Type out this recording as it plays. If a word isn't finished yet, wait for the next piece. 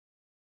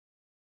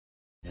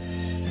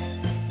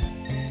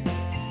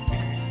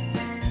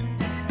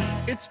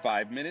It's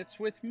 5 minutes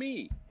with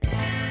me.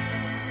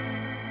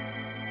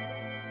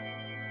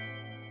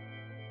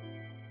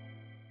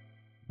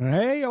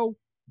 Hey,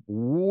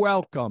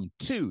 welcome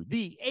to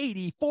the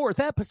 84th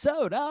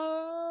episode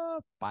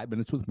of 5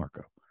 Minutes with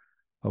Marko.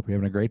 Hope you're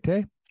having a great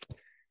day.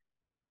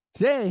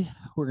 Today,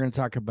 we're going to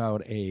talk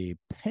about a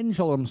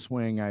pendulum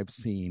swing I've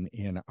seen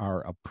in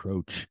our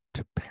approach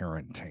to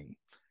parenting.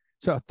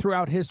 So,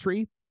 throughout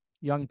history,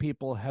 young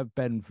people have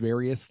been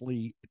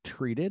variously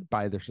treated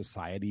by their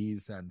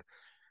societies and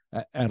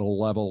at a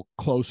level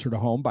closer to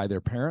home by their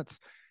parents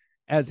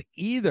as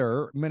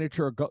either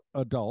miniature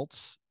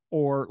adults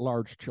or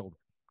large children.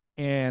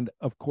 And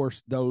of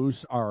course,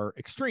 those are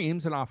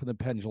extremes, and often the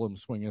pendulum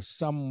swing is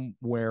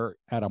somewhere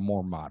at a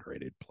more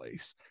moderated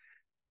place.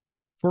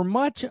 For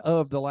much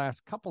of the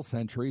last couple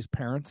centuries,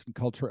 parents and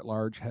culture at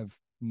large have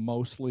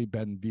mostly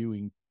been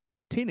viewing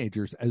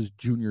teenagers as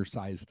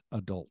junior-sized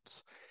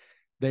adults.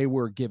 They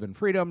were given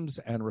freedoms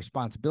and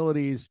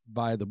responsibilities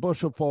by the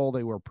bushelful.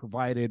 They were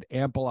provided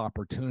ample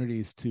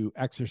opportunities to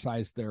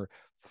exercise their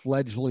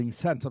fledgling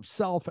sense of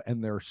self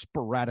and their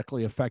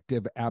sporadically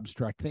effective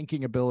abstract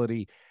thinking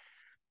ability.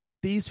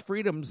 These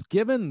freedoms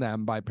given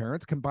them by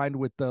parents, combined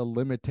with the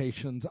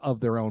limitations of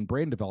their own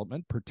brain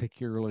development,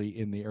 particularly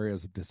in the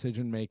areas of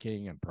decision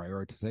making and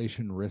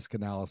prioritization, risk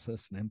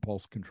analysis, and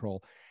impulse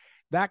control,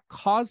 that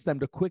caused them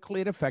to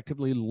quickly and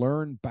effectively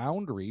learn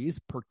boundaries,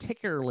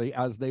 particularly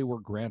as they were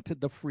granted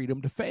the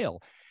freedom to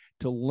fail,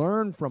 to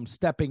learn from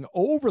stepping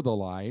over the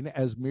line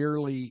as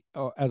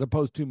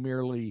opposed to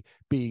merely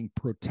being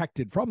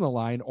protected from the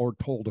line or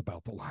told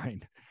about the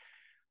line.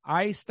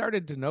 I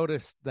started to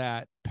notice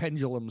that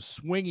pendulum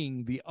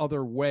swinging the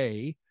other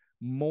way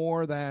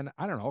more than,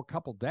 a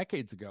couple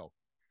decades ago.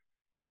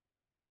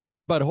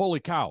 But holy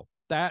cow,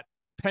 that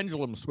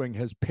pendulum swing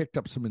has picked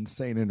up some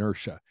insane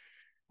inertia.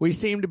 We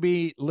seem to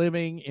be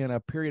living in a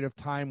period of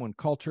time when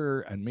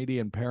culture and media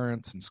and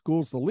parents and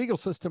schools, the legal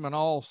system, and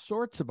all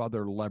sorts of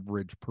other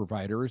leverage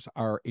providers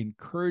are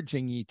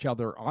encouraging each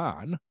other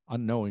on,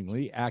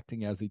 unknowingly,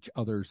 acting as each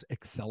other's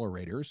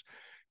accelerators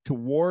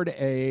toward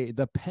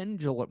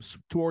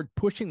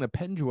pushing the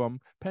pendulum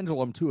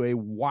to a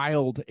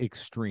wild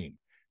extreme.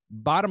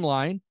 Bottom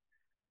line,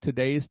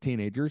 today's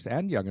teenagers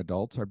and young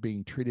adults are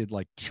being treated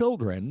like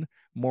children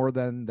more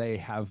than they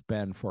have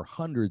been for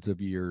hundreds of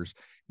years,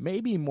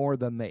 maybe more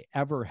than they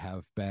ever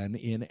have been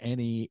in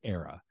any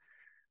era.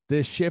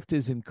 This shift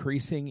is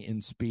increasing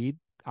in speed.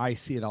 I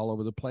see it all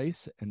over the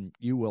place, and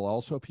you will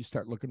also if you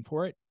start looking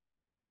for it.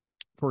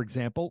 For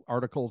example,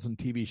 articles and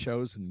TV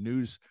shows and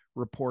news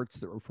reports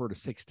that refer to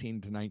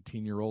 16 to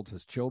 19-year-olds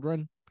as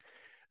children.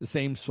 The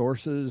same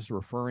sources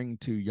referring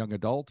to young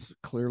adults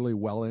clearly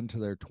well into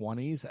their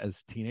 20s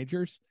as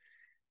teenagers.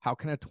 How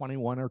can a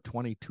 21 or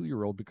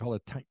 22-year-old be called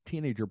a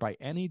teenager by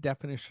any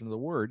definition of the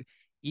word,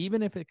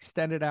 even if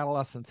extended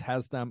adolescence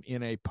has them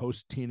in a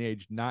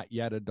post-teenage, not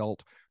yet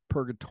adult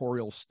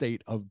purgatorial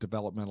state of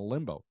developmental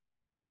limbo?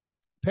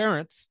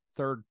 Parents,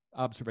 third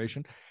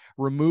observation,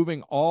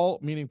 removing all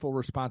meaningful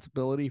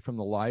responsibility from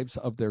the lives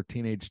of their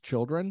teenage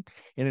children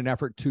in an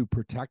effort to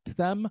protect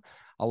them,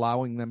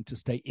 allowing them to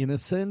stay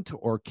innocent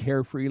or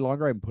carefree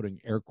longer. I'm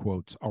putting air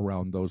quotes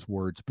around those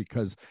words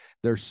because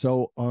they're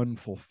so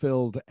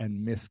unfulfilled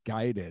and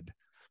misguided.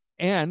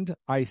 And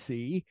I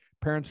see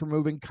parents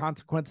removing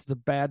consequences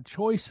of bad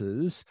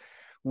choices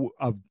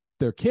of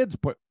their kids'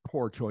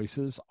 poor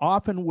choices,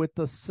 often with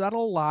the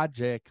subtle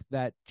logic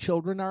that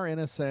children are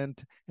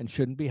innocent and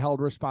shouldn't be held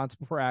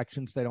responsible for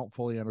actions they don't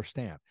fully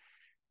understand.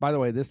 By the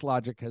way, this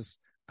logic has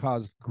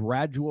caused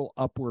gradual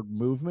upward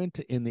movement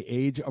in the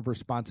age of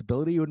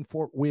responsibility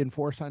we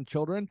enforce on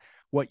children.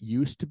 What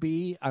used to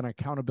be an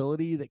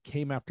accountability that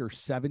came after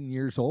 7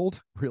 years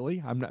old,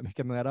 really, I'm not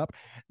making that up,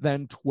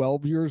 then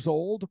 12 years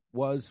old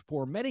was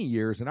for many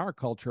years in our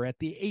culture at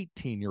the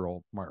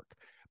 18-year-old mark.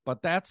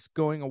 But that's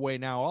going away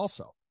now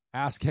also.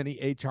 Ask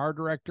any HR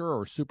director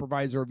or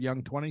supervisor of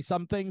young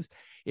 20-somethings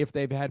if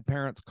they've had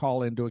parents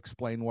call in to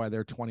explain why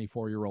their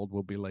 24-year-old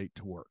will be late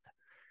to work.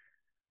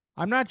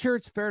 I'm not sure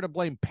it's fair to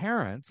blame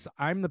parents.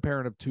 I'm the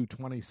parent of two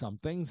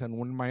 20-somethings, and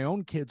when my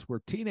own kids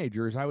were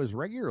teenagers, I was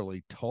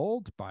regularly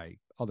told by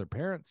other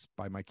parents,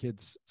 by my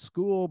kids'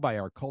 school, by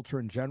our culture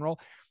in general,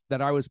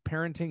 that I was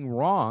parenting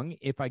wrong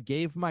if I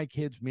gave my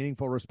kids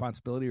meaningful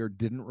responsibility or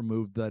didn't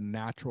remove the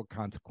natural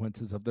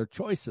consequences of their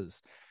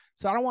choices.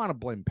 So I don't want to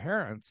blame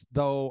parents,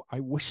 though I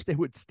wish they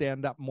would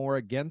stand up more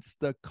against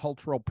the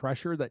cultural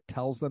pressure that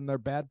tells them they're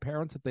bad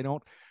parents if they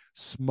don't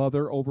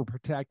smother,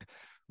 overprotect,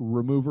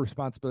 remove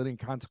responsibility and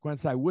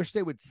consequences. I wish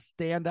they would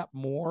stand up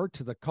more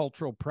to the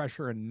cultural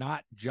pressure and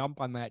not jump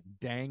on that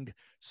danged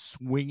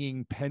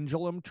swinging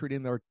pendulum,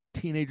 treating their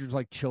teenagers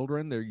like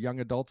children, their young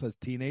adults as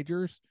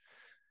teenagers.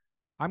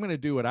 I'm going to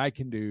do what I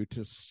can do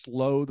to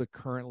slow the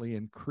currently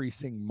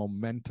increasing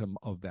momentum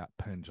of that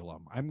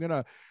pendulum. I'm going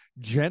to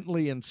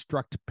gently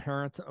instruct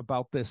parents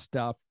about this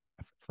stuff.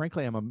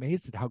 Frankly, I'm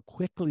amazed at how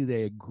quickly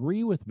they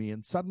agree with me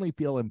and suddenly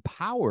feel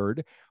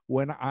empowered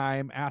when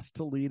I'm asked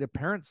to lead a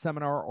parent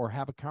seminar or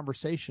have a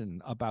conversation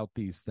about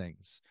these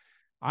things.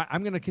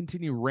 I'm going to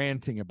continue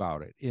ranting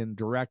about it in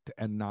direct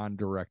and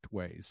non-direct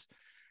ways.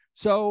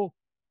 So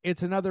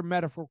it's another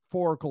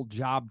metaphorical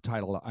job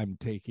title I'm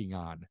taking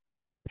on.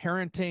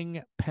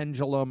 Parenting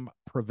Pendulum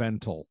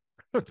Prevental.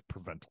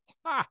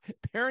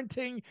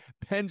 Parenting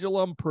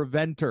Pendulum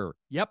Preventer.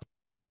 Yep.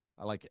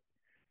 I like it.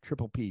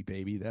 Triple P,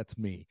 baby. That's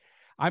me.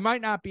 I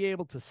might not be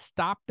able to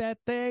stop that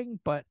thing,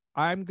 but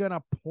I'm going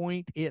to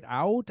point it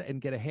out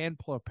and get a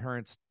handful of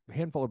parents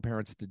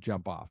to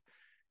jump off.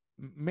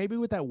 Maybe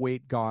with that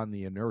weight gone,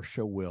 the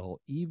inertia will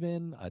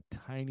even a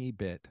tiny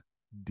bit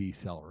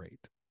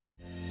decelerate.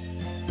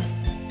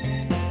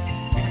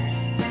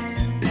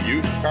 The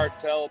Youth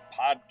Cartel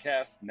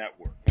Podcast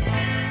Network.